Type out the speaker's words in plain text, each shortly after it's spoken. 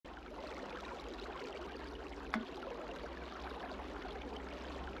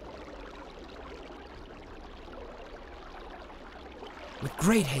with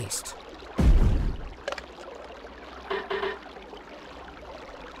great haste.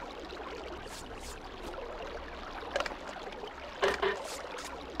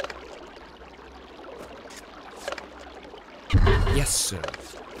 Yes, sir.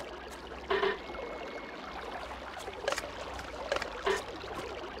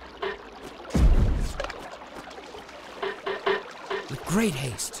 With great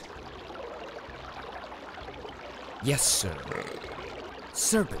haste. Yes, sir.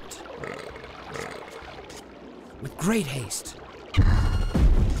 Serpent. With great haste.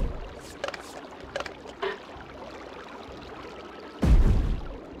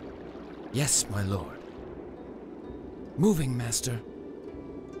 Yes, my lord. Moving, master.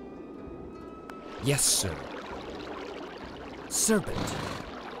 Yes, sir. Serpent.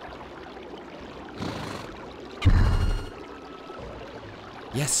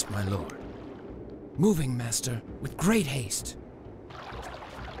 Yes, my lord. Moving, master, with great haste.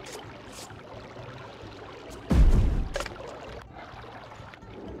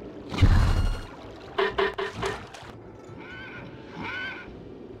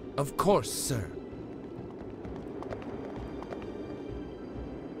 Of course, sir.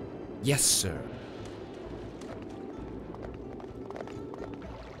 Yes, sir.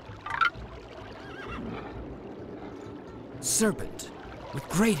 Serpent, with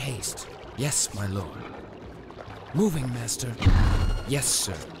great haste. Yes, my lord. Moving, master. Yes,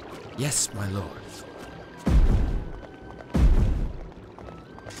 sir. Yes, my lord.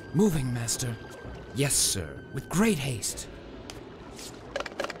 Moving, master. Yes, sir. With great haste.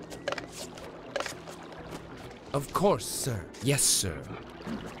 Of course, sir. Yes, sir.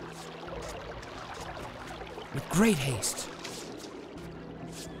 With great haste.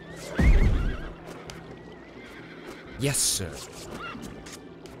 Yes, sir.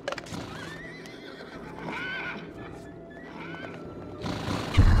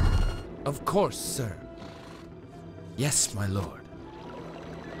 Of course, sir. Yes, my lord.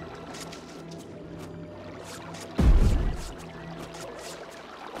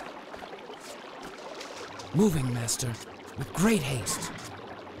 Moving, master, with great haste.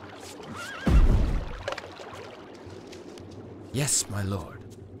 Yes, my lord.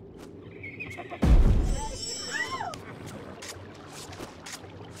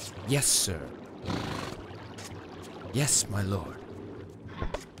 Yes, sir. Yes, my lord.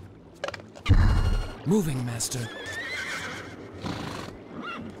 Moving, master.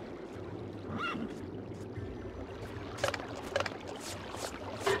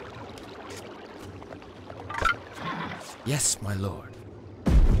 Yes, my lord.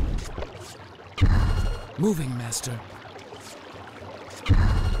 Moving, master.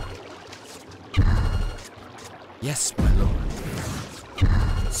 Yes, my lord.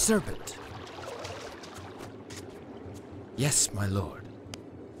 Serpent. Yes, my lord.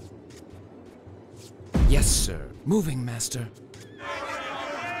 Yes, sir. Moving, master.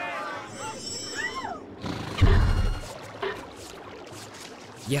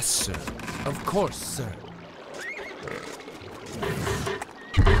 Yes, sir. Of course, sir.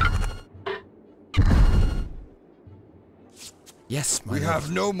 Yes, my lord. We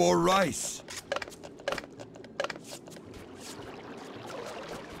have no more rice.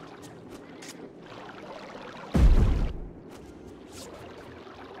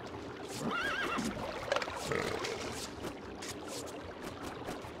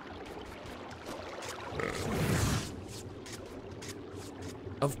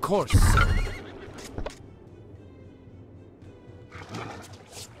 Of course, sir.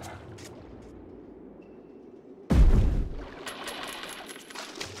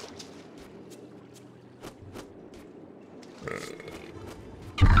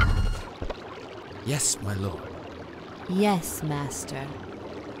 Yes, my lord. Yes, master.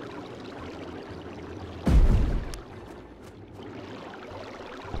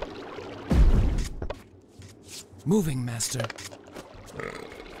 Moving, master.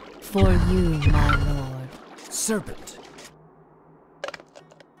 For you, my lord. Serpent.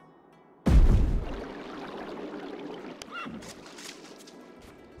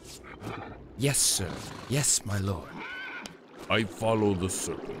 Yes, sir. Yes, my lord. I follow the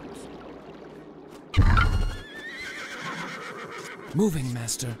serpent. Moving,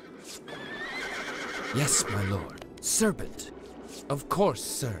 master. Yes, my lord. Serpent. Of course,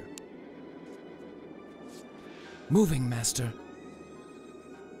 sir. Moving, master.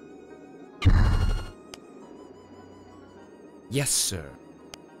 Yes, sir.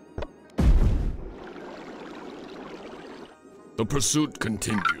 The pursuit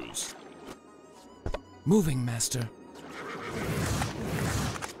continues. Moving, master.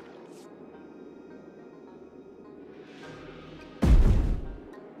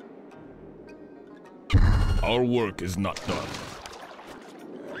 Our work is not done.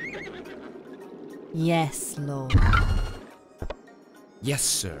 Yes, Lord. Yes,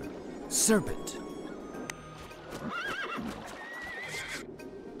 sir. Serpent.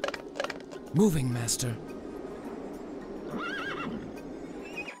 Moving, Master.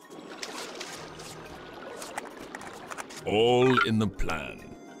 All in the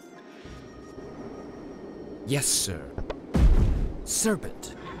plan. Yes, sir.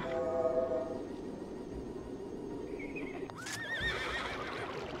 Serpent.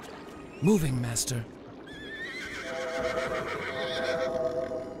 Moving, Master.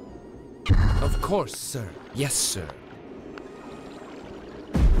 Of course, sir. Yes, sir.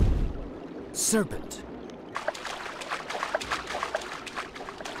 Serpent.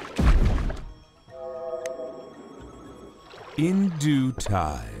 In due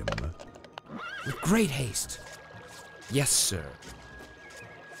time. With great haste. Yes, sir.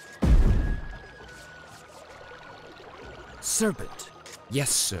 Serpent.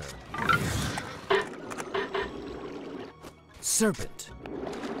 Yes, sir. Serpent.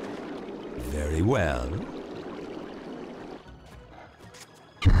 Very well.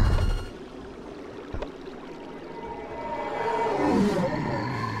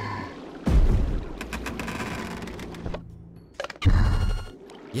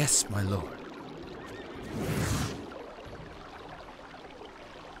 Yes, my lord.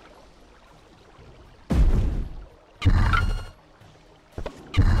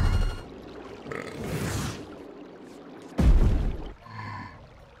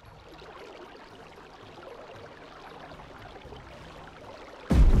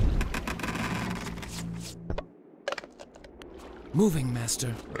 Moving,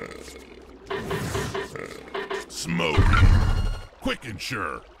 Master. Smoke. Quick and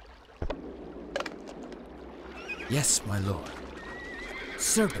sure. Yes, my lord.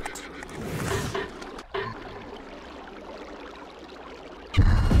 Serpent.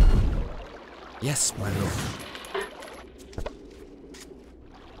 Yes, my lord.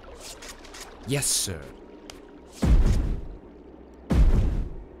 Yes, sir.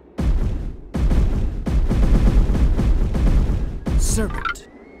 Serpent.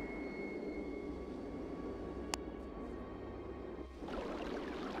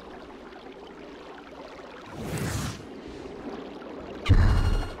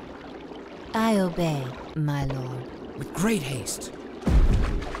 I obey, my lord. With great haste.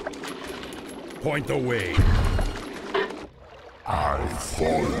 Point the way. I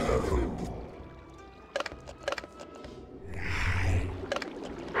follow.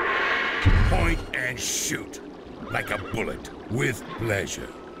 Point and shoot. Like a bullet. With pleasure.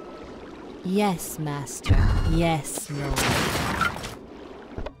 Yes, Master. Yes, Lord.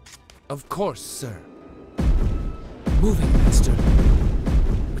 Of course, sir. Moving, Master.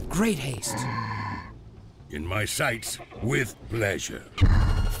 With great haste. In my sights. With pleasure.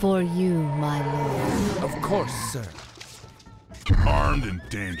 For you, my lord. Of course, sir. Armed and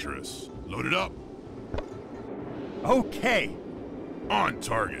dangerous. Loaded up. Okay. On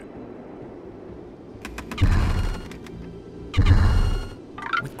target.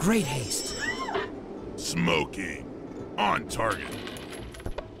 With great haste. Smoking. On target.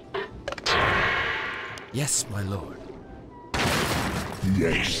 Yes, my lord.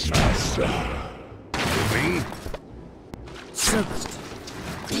 Yes, master. Moving. Serpent.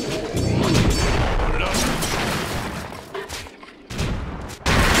 Loaded up.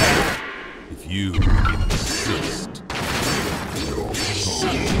 If you insist. Your soul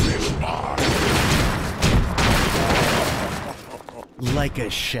is mine. Like a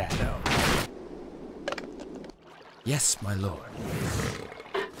shadow. Yes, my lord.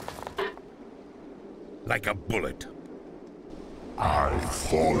 Like a bullet. I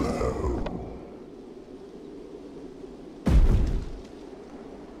follow.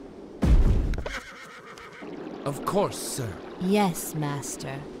 Of course, sir. Yes,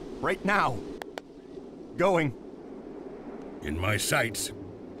 Master. Right now. Going. In my sights.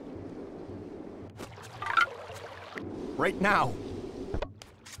 Right now.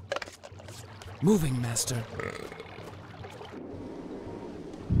 Moving, Master.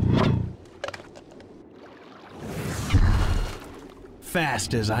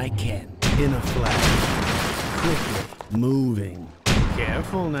 Fast as I can. In a flash. Quickly. Moving.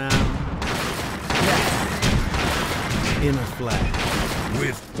 Careful now. Yes. In a flash.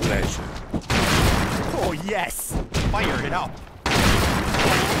 With pleasure. Oh, yes. Fire it up.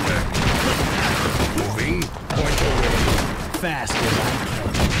 Moving. Point away. Fast as I can.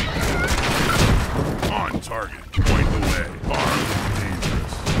 On target. Point away. Armed and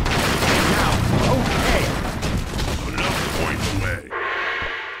dangerous. Now. Okay. Loaded up. Point away.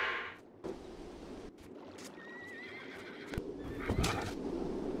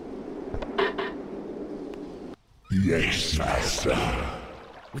 Yes, master.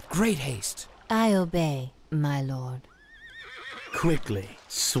 With great haste. I obey, my lord. Quickly,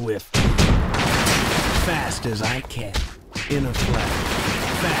 swiftly. Fast as I can. In a flash.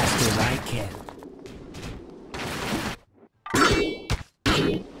 Fast as I can.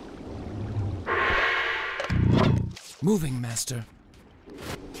 Moving, master.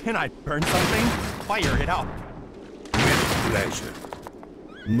 Can I burn something? Fire it up. With pleasure.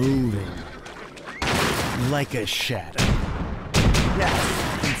 Moving. Like a shadow.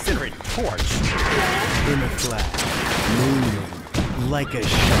 Yes, consider it torch. In a flash. Moving. Like a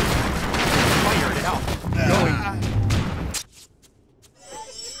shadow. Fire it up. Going.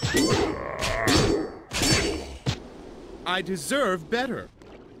 I deserve better.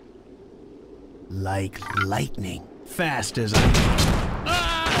 Like lightning. Fast as I can.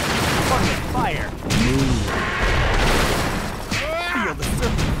 Fucking fire. Move. Feel the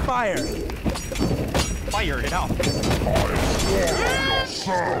serpent fire. Fire it up.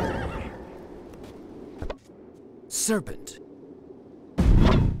 Serpent.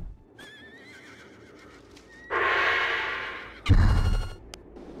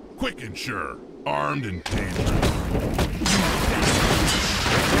 Quick and sure. Armed and dangerous.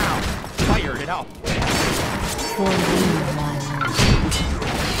 Right now. Fire it up. For you, my lord.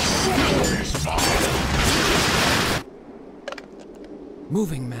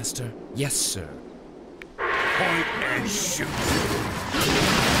 Moving, master. Yes, sir. Point and shoot.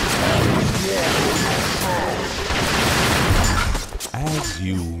 As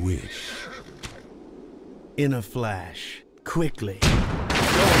you wish. In a flash. Quickly.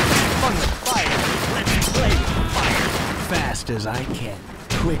 Fun with fire. Let's play with fire. Fast as I can.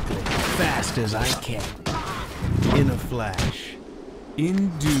 Quickly. Fast as I can. In a flash. In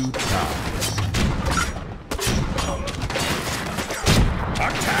due time.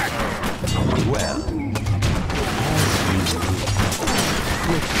 Attack! Well. As you wish.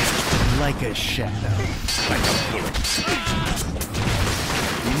 Quickly. Like a shadow. Like a bullet.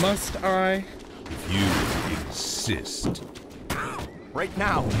 Must I? You insist. Right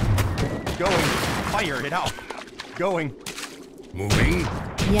now. Going. Fire it up. Going. Moving.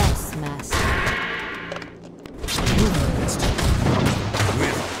 Yes, master. Moving, master.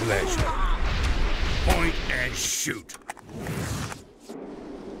 With pleasure. Point and shoot.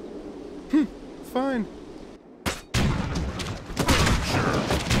 Fine.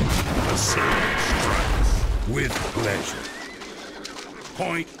 The serpent strikes. With pleasure.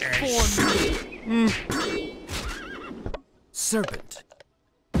 Point and shoot. Serpent.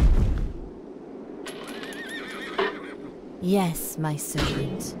 Yes, my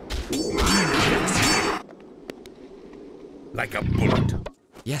servant. Like a bullet.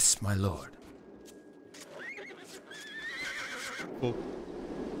 Yes, my lord.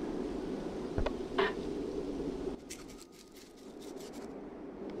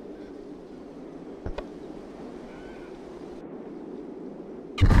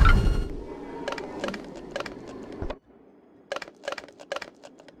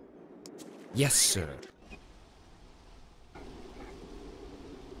 Yes, sir.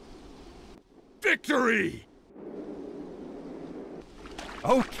 Victory!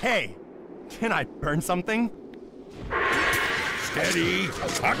 Okay. Can I burn something? Steady.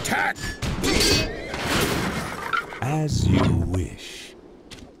 Attack! As you wish.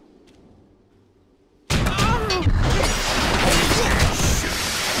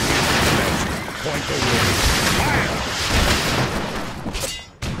 Point away. Fire!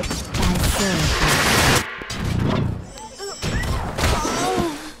 I serve.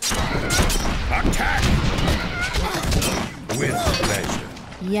 Attack! With pleasure.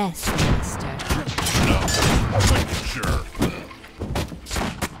 Yes, master. Quick and sure.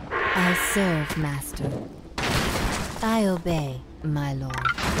 I serve, master. I obey, my lord.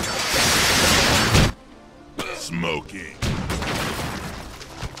 Smoking.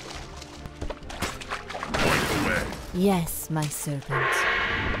 Point away. Yes, my servant.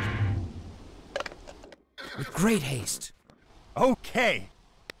 With great haste. Okay.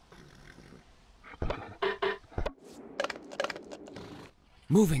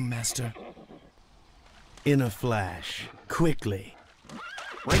 Moving, master. In a flash. Quickly.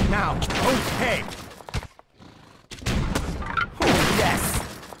 Right now. Okay. Oh, yes.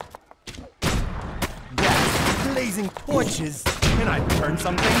 Yes. Blazing torches. Can I burn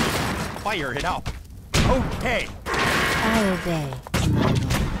something? Fire it up. Okay. I obey, my lord.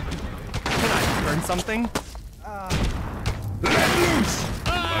 Can I burn something? Let loose!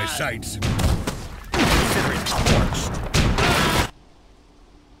 My sights. Consider it torched.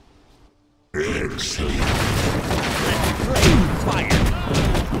 Excellent. Let's play with fire.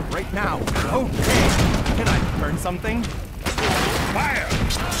 Right now. Okay. Can I burn something? Fire!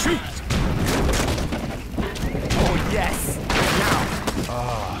 Shoot! Oh, yes! Now!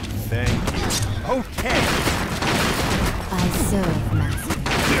 Ah, thank you. Okay! I serve, Master.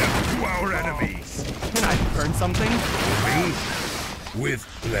 Death to our enemies! Can I burn something? Me? With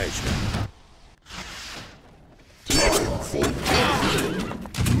pleasure.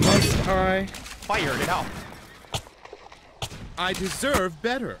 Must I? Fire it out! I deserve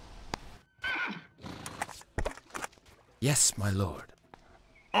better. Yes, my lord.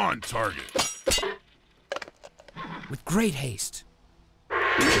 On target. With great haste.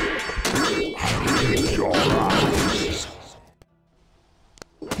 Your eyes.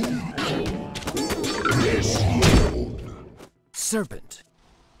 Yes, Lord. Serpent.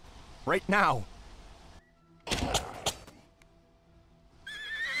 Right now!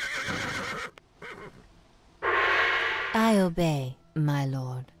 I obey, my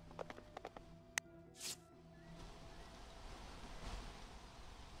lord.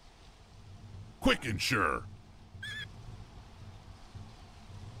 Quick and sure.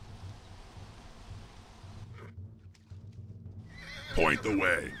 Point the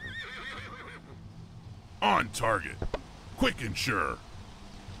way. On target. Quick and sure.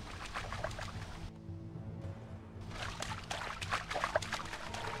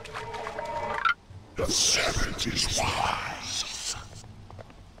 The serpent is wise.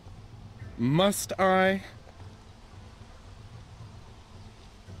 Must I?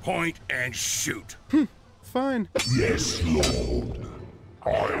 Point and shoot. Fine. Yes, Lord.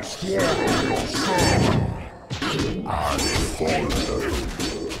 I swallow your soul. I follow.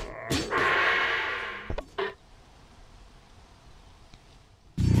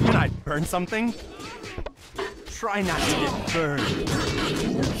 Can I burn something? Try not to get burned.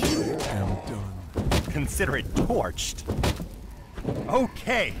 Am done. Consider it torched.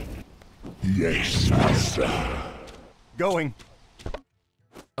 Okay! Yes, Master. Going.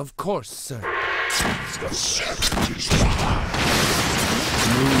 Of course, sir. The serpent is wise.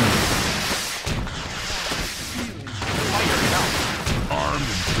 Fire it out! Armed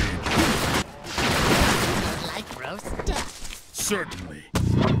and dangerous. Like roast duck. Certainly.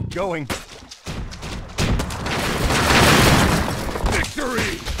 Going.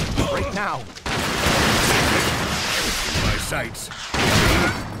 Victory! Right now! My sights.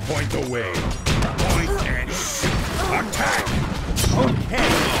 Point the way. Point and shoot. Attack!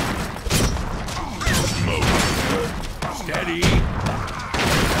 Okay! Steady.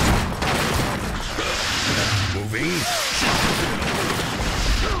 Moving.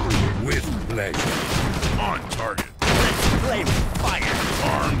 With pleasure. On target. Flame fire!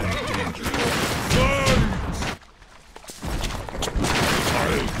 Armed and dangerous.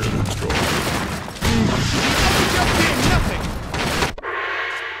 Fight! I'll get it going. Nothing!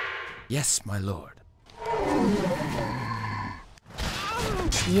 Yes, my lord.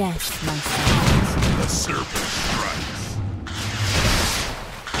 Yes, my son. The serpent strikes.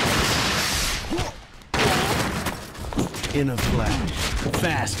 In a flash,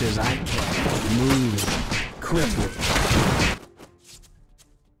 fast as I can, moving, quickly.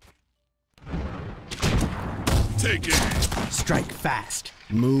 Take it. Strike fast,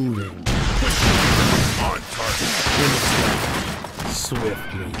 moving, On target. in a flash,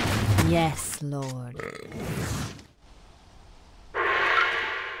 swiftly. Yes, Lord.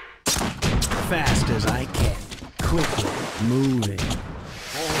 Fast as I can, quickly, moving.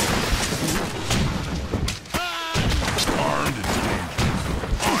 Armed and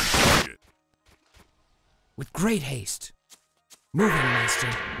dangerous. On target. With great haste. Moving, master.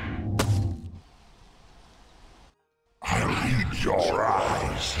 I need your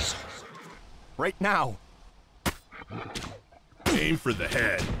eyes. Right now! Aim for the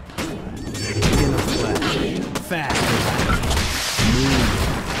head. In a flash, fast as I can, moving,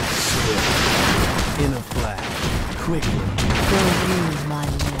 swift. In a flash, quickly, For you, my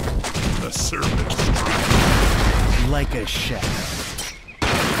lord. The serpent strikes. like a shadow.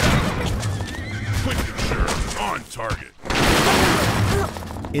 Quick and sure. On target.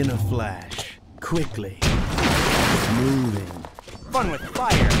 In a flash, quickly, moving, Fun with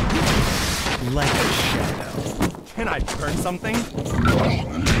fire! like a shadow. Can I burn something?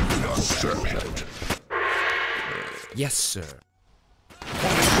 The serpent. Yes, sir.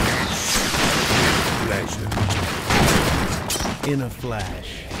 Pleasure. In a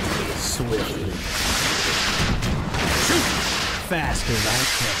flash, swiftly. Fast as I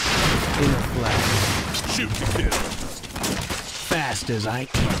can. In a flash, Shoot to kill. fast as I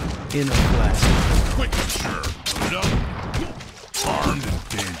can. In a flash, Quick and sure. Put it up. Armed and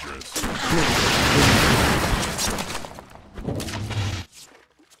dangerous.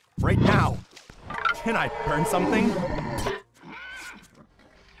 Right now! Can I burn something?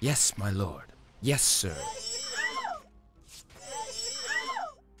 Yes, my lord. Yes, sir.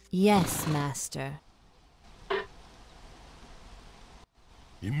 Yes, master.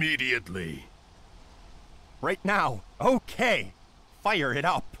 Immediately. Right now. Okay. Fire it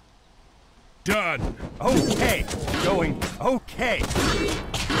up. Done. Okay. Going. Okay. Can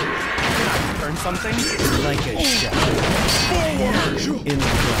I burn something? Like a shadow. In the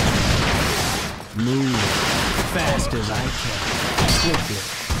flash. Move fast as I can. Quickly.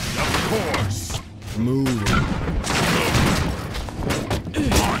 Of course. Move.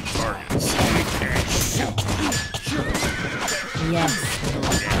 On target. Point and shoot. Yes.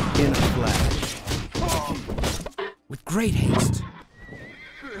 In a flash. With great haste.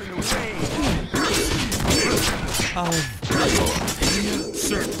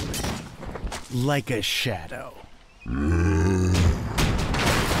 Certainly. Like a shadow.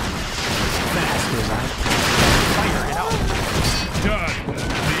 Fast as I can. Fire it up. Done.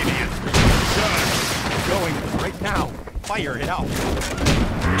 Immediately. Done. Going right now. Fire it up.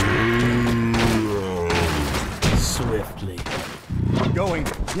 Swiftly. Going.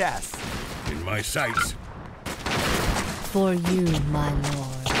 Yes. In my sights. For you, my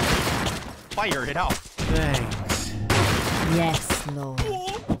lord. Fire it up. Thanks. Yes, lord.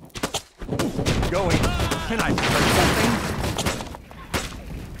 Going. Can I burn something?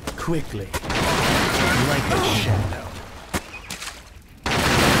 Quickly. Like a shadow.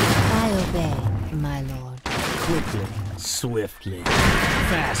 I obey, my lord. Quickly. Swiftly.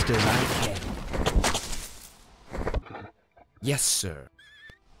 Fast as I can. Yes, sir.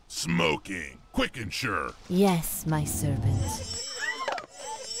 Smoking. Quick and sure. Yes, my servant.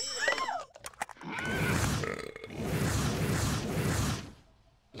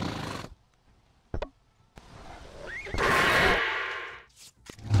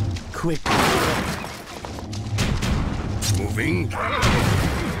 Quickly. Moving.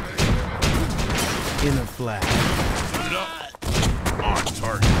 In a flash. Put it up. On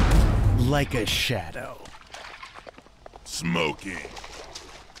target. Like a shadow. Smoking.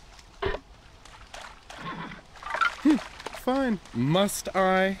 Fine. Must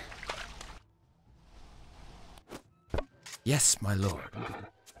I? Yes, my lord.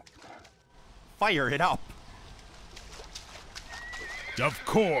 Fire it up. Of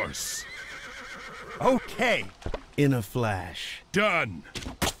course. Okay. In a flash. Done.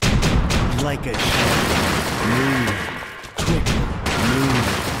 Like a shadow. Move. Quickly. Move.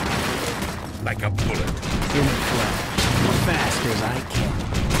 Like a bullet. In a flash. Fast as I can.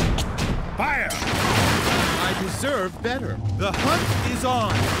 Fire. I deserve better. The hunt is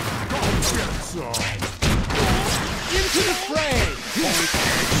on. Go get some. Into the fray.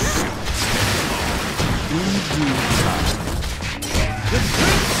 In due time. The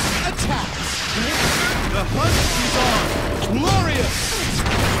prince attacks. The hunt is on. Glorious.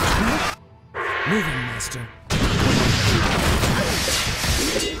 Moving, master.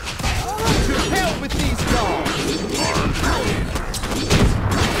 To hell with these dogs.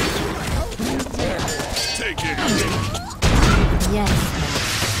 Take it. Yes,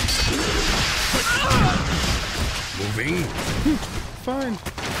 Moving. Fine.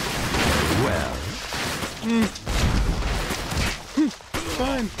 Well.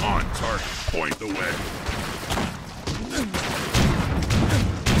 Fine. On target. Point the way.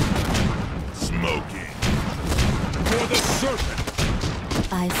 Smoking. For the serpent.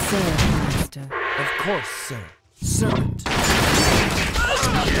 I serve, master. Of course, sir. Servant.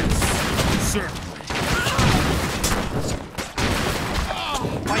 Yes. Certainly.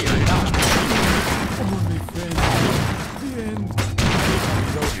 Fire it up. Only friend. The end.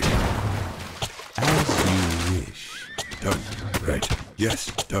 As you wish. Done. Right. Yes.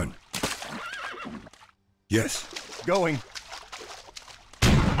 Done. Yes. Going.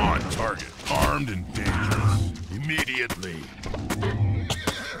 On target. Armed and dangerous. Immediately.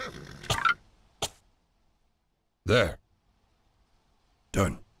 There.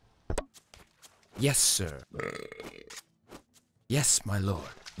 Done. Yes, sir. Yes, my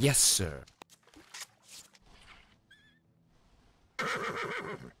lord. Yes, sir.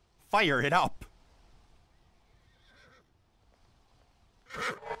 Fire it up.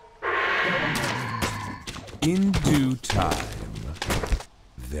 In due time.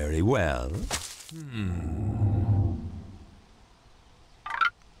 Very well.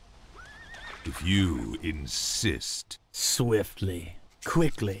 If you insist. Swiftly.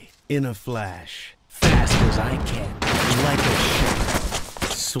 Quickly. In a flash. Fast as I can. Like a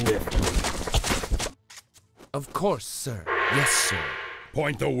shadow. Swiftly. Of course, sir. Yes, sir.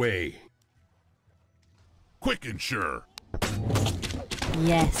 Point the way. Quick and sure.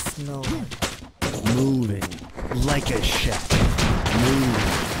 Yes, lord. Moving like a shadow.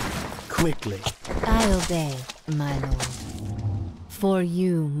 Moving quickly. I obey, my lord. For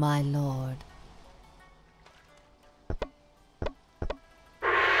you, my lord.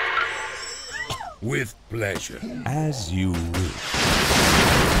 With pleasure. As you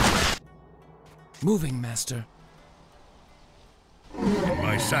wish. Moving, master.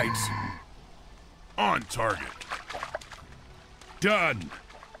 My sights. On target. Done.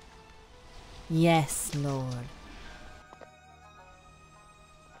 Yes, lord.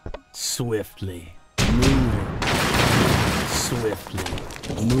 Swiftly. Moving.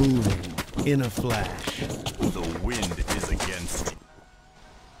 Swiftly. Moving in a flash. The wind is against you.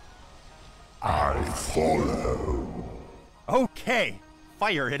 I follow. Okay,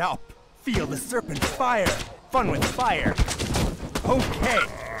 fire it up. Feel the serpent fire. Fun with fire. Okay,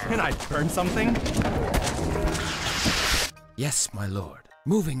 can I burn something? Yes, my lord.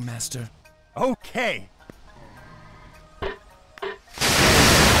 Moving, master. Okay.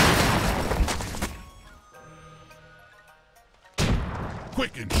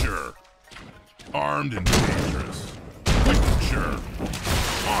 Quick and sure. Armed and dangerous. Quick and sure.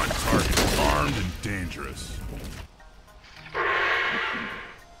 On target. Armed and dangerous.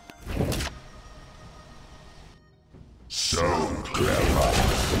 So clever.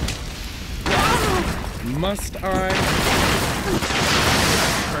 Must I?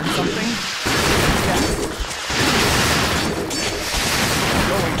 Burn something? Yes.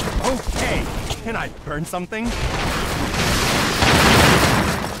 Going. Okay. Can I burn something?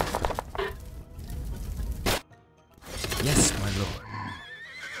 Yes, my lord.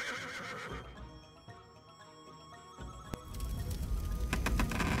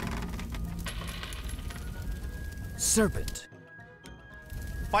 Serpent.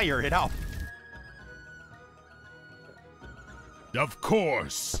 Fire it up. Of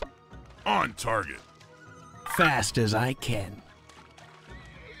course. On target. Fast as I can.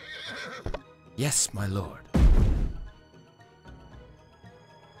 Yes, my lord.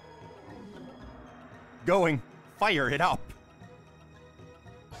 Going. Fire it up.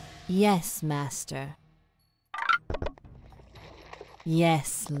 Yes, master.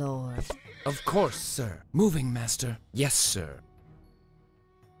 Yes, lord. Of course, sir. Moving, master. Yes, sir.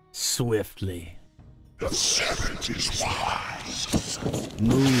 Swiftly. The serpent is wise.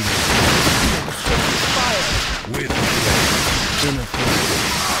 Moving With pleasure. in a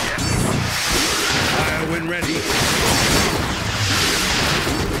flash. Fire when ready.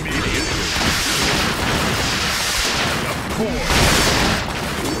 Immediately. Of course.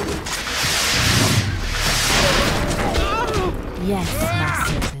 Yes,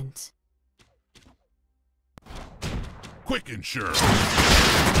 my servant. Quick and sure.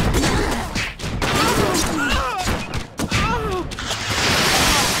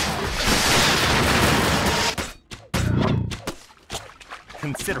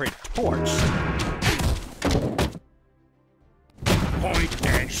 Consider it torched. Point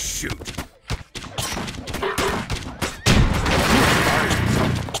and shoot.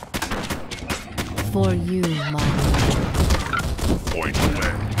 For you, my lord. Point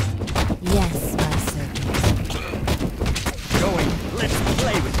away. Yes, my servant. Going. Let's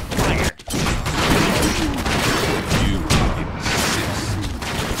play with fire. You insist.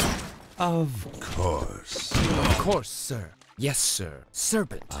 Of Course. Of course, sir. Yes, sir.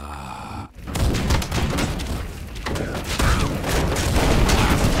 Serpent.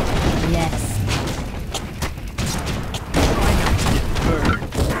 Yes.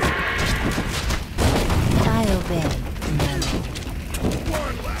 I obey, my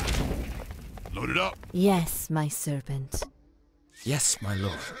lord. Load it up. Yes, my servant. Yes, my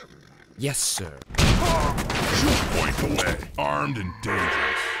lord. Yes, sir. Point away. Armed and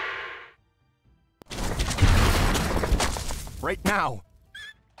dangerous. Right now.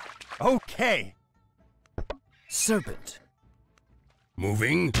 Okay. Serpent.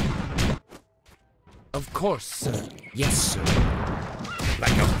 Moving Of course, sir. Yes, sir.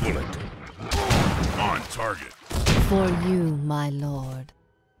 like a bullet. On target. For you, my lord.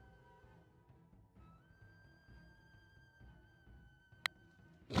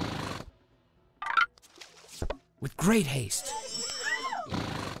 With great haste.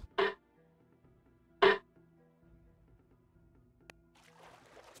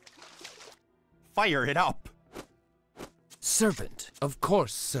 Fire it up. Serpent. Of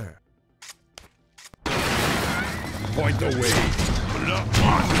course, sir. Point the way. Put it up.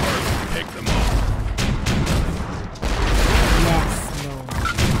 On target. Pick them off. Yes,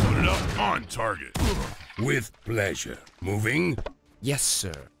 lord. Load it up. On target. With pleasure. Moving Yes,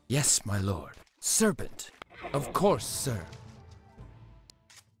 sir. Yes, my lord. Serpent. Of course, sir.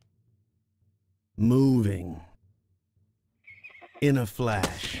 Moving. In a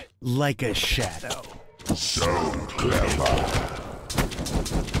flash, like a shadow. So clever.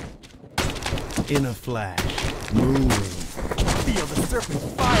 In a flash, moving. Feel the serpent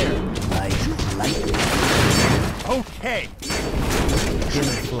fire. Like lightning. Okay. In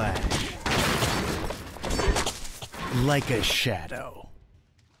a flash. Like a shadow.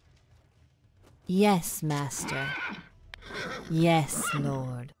 Yes, Master. Yes,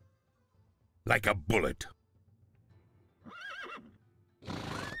 Lord. Like a bullet.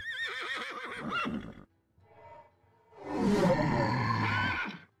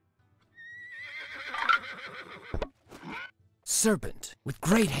 Serpent, with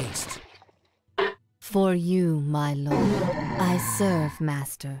great haste. For you, my Lord, I serve,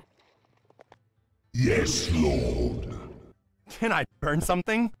 Master. Yes, Lord. Can I burn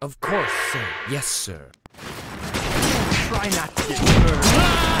something? Of course, sir. Yes, sir. Try not to get burned.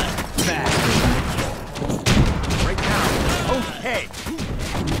 Fast as I can. Right now. Okay.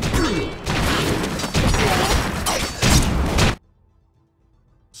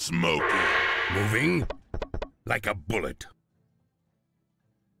 Smoking. Moving like a bullet.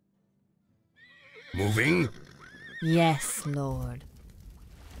 Moving. Yes, Lord.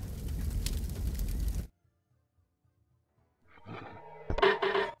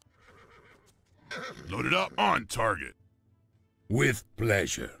 Loaded up. On target. With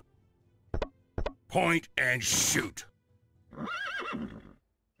pleasure. Point and shoot.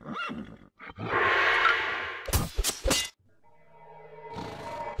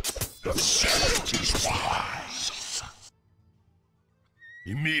 The serpent is wise.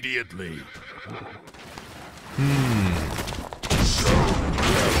 Immediately.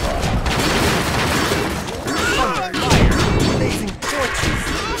 Fire. Blazing torches.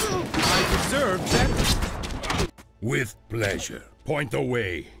 I deserve better. With pleasure. Point the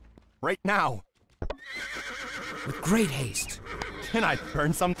way. Right now. With great haste. Can I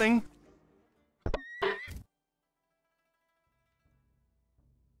burn something?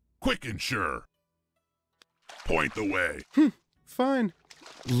 Quick and sure. Point the way. Fine.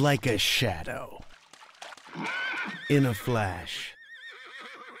 Like a shadow. In a flash.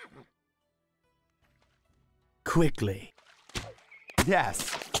 Quickly. Yes.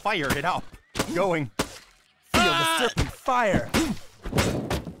 Fire it up. Going. Feel the serpent fire.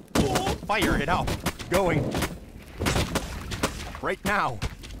 Fire it up. Going. Right now.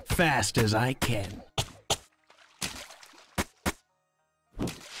 Fast as I can.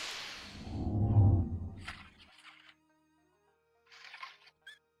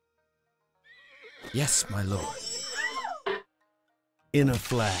 Yes, my lord. In a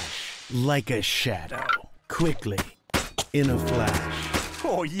flash. Like a shadow. Quickly. In a flash.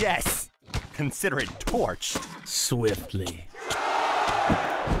 Oh, yes. Consider it torched. Swiftly.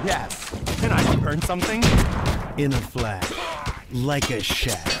 Yes. Can I burn something? In a flash. Like a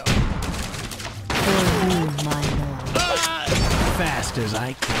shadow. For you, my Lord. Fast as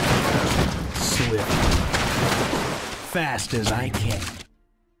I can. Swiftly. Fast as I can.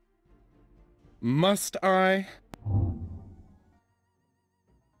 Must I?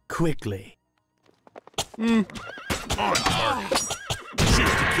 Quickly. On target. Shoot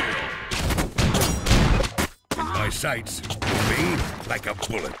to kill. In my sights. Moving like a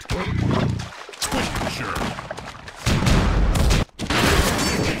bullet. Quick and sure.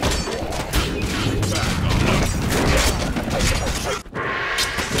 Back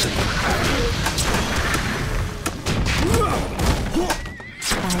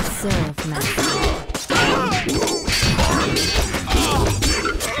I serve, Master.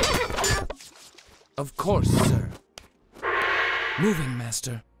 Of course, sir. Moving,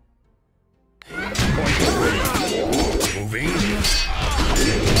 master. Moving.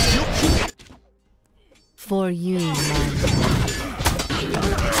 For you, my Lord.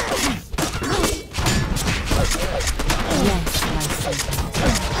 Yes, my servant.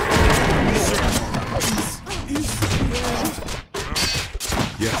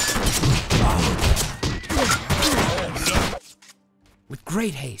 Yes. With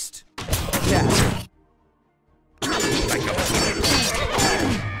great haste. Yes. Like a bullet.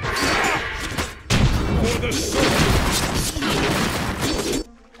 For the serpent.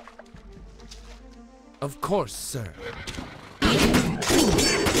 Of course, sir.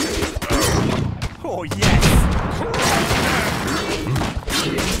 Oh, yes.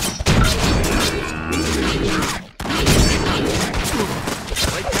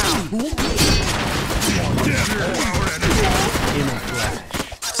 Right now. In a flash.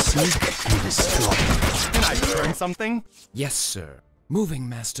 Sneak and destroy. Can I burn something? Yes, sir. Moving,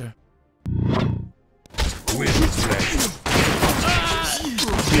 master. With pleasure.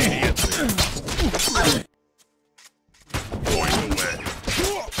 Immediately.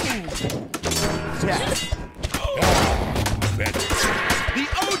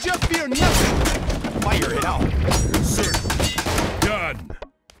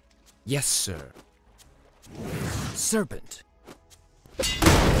 Yes, sir. Serpent.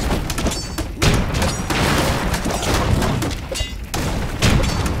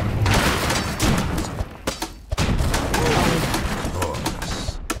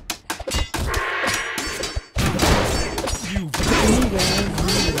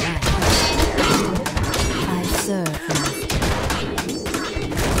 I serve, master.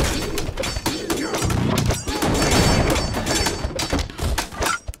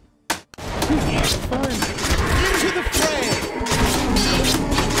 Into the fray!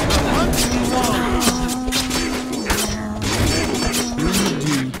 The hunt is on!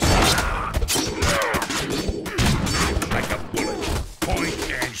 Like a bullet. Point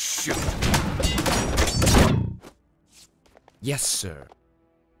and shoot. Yes, sir.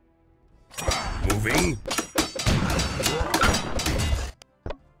 Moving.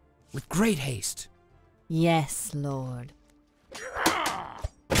 With great haste. Yes, Lord.